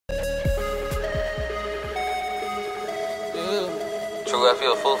I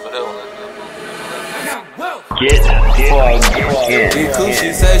feel full for that one. Get plugged in.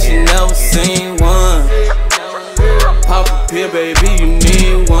 She said she never seen one. Pop a pill, baby, you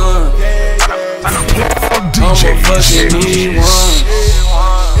need one. I'ma fucking need one.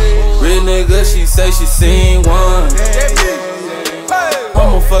 Real nigga, she say she seen one.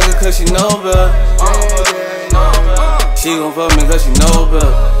 I'ma fuck her cause she know better. She gon' fuck me cause she know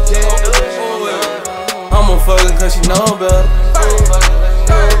better. I'ma fuck her cause she know better.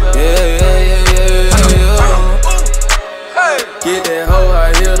 Yeah. Get that hoe, I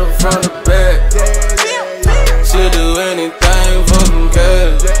hit her from the back. She'll do anything for some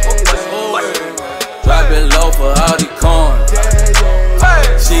cash. Drop it low for all the coins.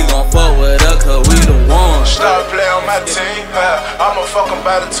 She gon' fuck with her cause we the ones. Start play on my team, I'ma fuck 'em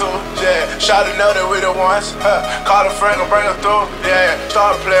by the two, yeah. Shawty know that we the ones, call a friend and bring her through, yeah.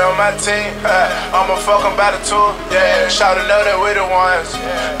 Start play on my team, I'ma fuck 'em by the two, yeah. Shawty know that we the ones,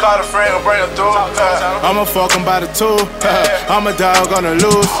 call a friend and bring her through, I'ma fuck 'em by the two, I'm a dog on the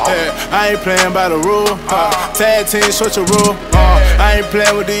loose, yeah. I ain't playing by the rule, tag team switch a rule, I ain't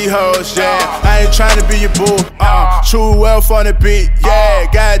playing with these hoes, yeah. I ain't trying to be your boo, Truewealth on the beat, yeah.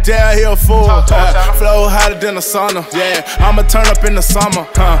 Goddamn, he a fool, flow hotter than the sauna, yeah. I'ma turn up in the summer,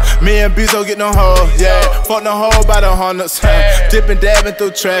 me and Bezo get no hoes, yeah. Fuck no hoe by the hundreds, dipping, dabbing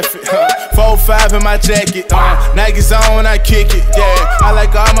through traffic, 4-5 in my jacket, Nike's on when I kick it, yeah. I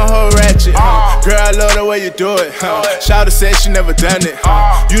like all my whole ratchet, girl, I love the way you do it, Shawty said she never done it,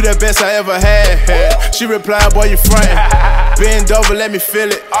 you the best I ever had, she replied, boy, you frontin', bend over, let me feel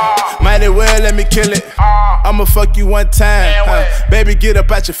it, might as well let me kill it, I'ma fuck you one time, baby, get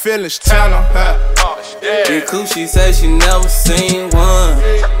up out your feelings, tell them, Big Coochie say she never seen one.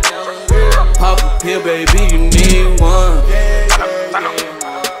 Pop a pill, baby, you need one.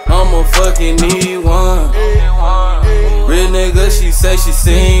 I'ma fucking need one. Real nigga, she say she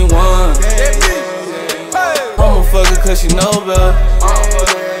seen one. I'ma fuck her cause she know better.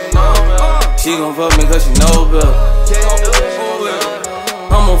 She gon' fuck me cause she know better.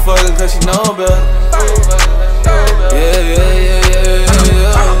 I'ma fuck her cause she know better. Yeah.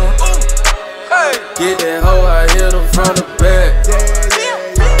 Get that hoe, I hit her from the back.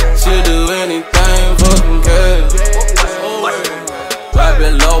 She'll do anything for some cash. Drop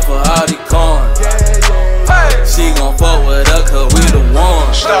it low for all the coins. She gon' fuck with her cause we the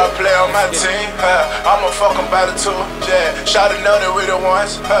ones. Start play on my team, I'ma fuck 'em by the two, yeah. Shawty know that we the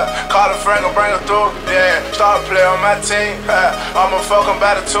ones, call a friend and bring her through, yeah. Start play on my team, I'ma fuck 'em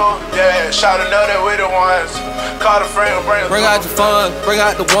by the two, yeah. Shawty know that we the ones, call a friend and bring her through. Bring out your fun, bring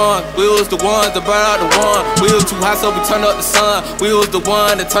out the one. We was the ones that burn out the one. We was too hot so we turned up the sun. We was the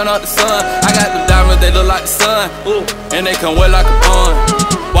one that turned up the sun. I got the diamonds, they look like the sun, ooh, and they come wet like a bun.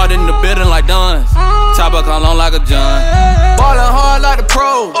 Walked in the building like Duns, chopper come long like a John. Ballin' hard like the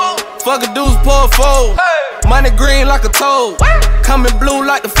pros, fuck a deuce, pour a fold. Money green like a toad, coming blue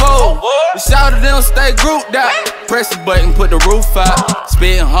like the fold. The shout of them stay grouped out. Press the button, put the roof out.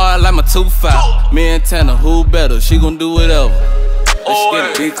 Spitting hard like my tooth out. Me and Tanner, who better? She gon' do whatever. Let's get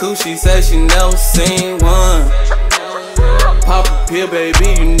it. Big Coochie say she never seen one. Pop a pill, baby,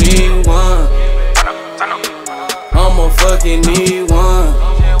 you need one. I'ma fucking need one.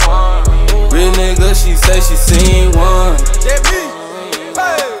 Real nigga, she say she seen one.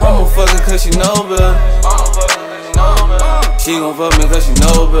 I'ma fuck her cause she know better. She gon' fuck me cause she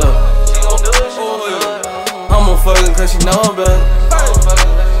know better. I'ma fuck her cause she know better.